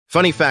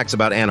Funny facts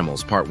about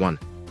animals, Part 1.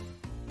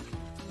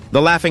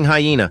 The Laughing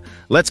Hyena.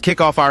 Let's kick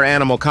off our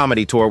animal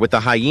comedy tour with the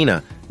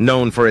hyena,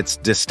 known for its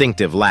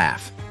distinctive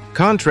laugh.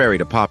 Contrary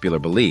to popular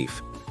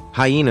belief,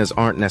 hyenas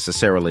aren't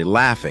necessarily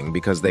laughing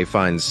because they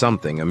find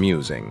something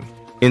amusing.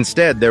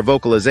 Instead, their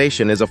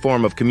vocalization is a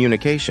form of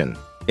communication.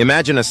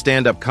 Imagine a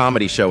stand-up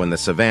comedy show in the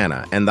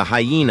savannah, and the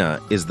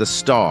hyena is the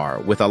star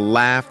with a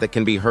laugh that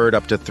can be heard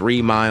up to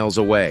 3 miles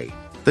away.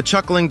 The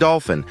Chuckling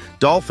Dolphin.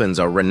 Dolphins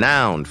are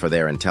renowned for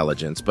their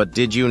intelligence, but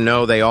did you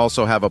know they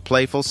also have a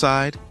playful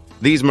side?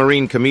 These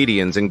marine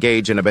comedians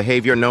engage in a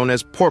behavior known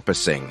as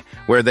porpoising,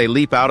 where they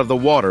leap out of the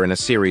water in a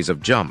series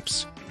of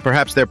jumps.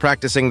 Perhaps they're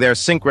practicing their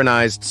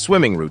synchronized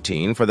swimming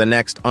routine for the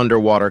next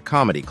underwater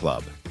comedy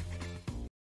club.